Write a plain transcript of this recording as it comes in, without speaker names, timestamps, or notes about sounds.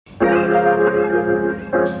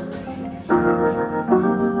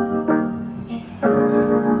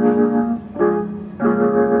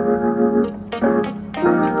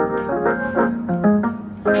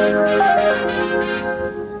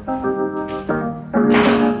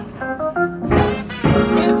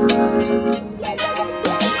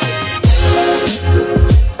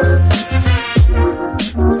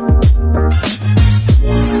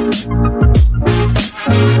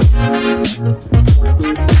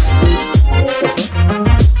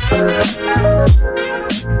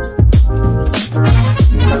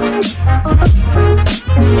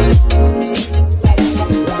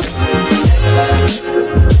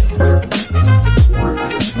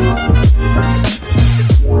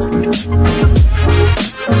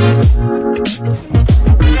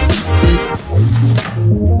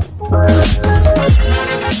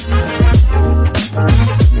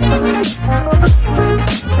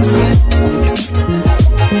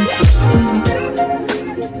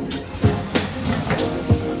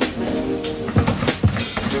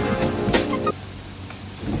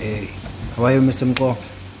How are you, Mr. Mko?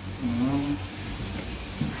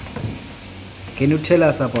 Can you tell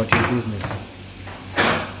us about your business?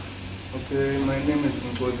 Okay, my name is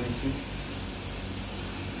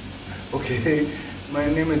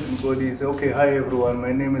Nkodisi. Okay, hi everyone.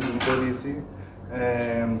 My name is Nkodisi.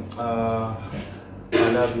 I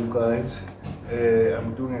love you guys.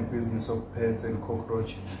 I'm doing a business of pets and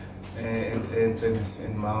cockroach and ants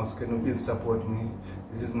and mouse. Can you please support me?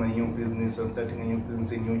 This is my new business. I'm starting a new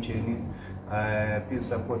business, a new journey. Please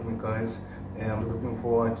support me, guys. I'm looking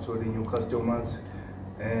forward to the new customers.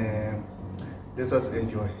 Let us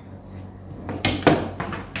enjoy.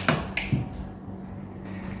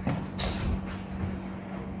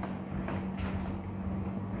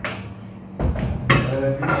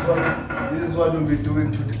 This is what we'll be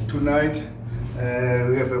doing tonight.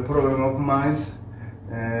 We have a problem of mice.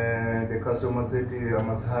 The customer said I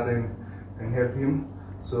must hurry and help him.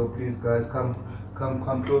 So please, guys, come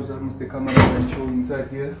closer, Mr. Cameraman, show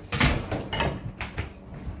inside here.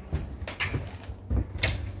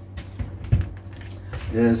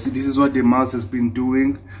 Yes, this is what the mouse has been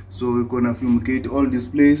doing. So we're gonna fumigate all this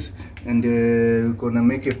place, and we're gonna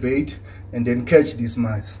make a bait and then catch these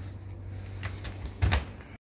mice.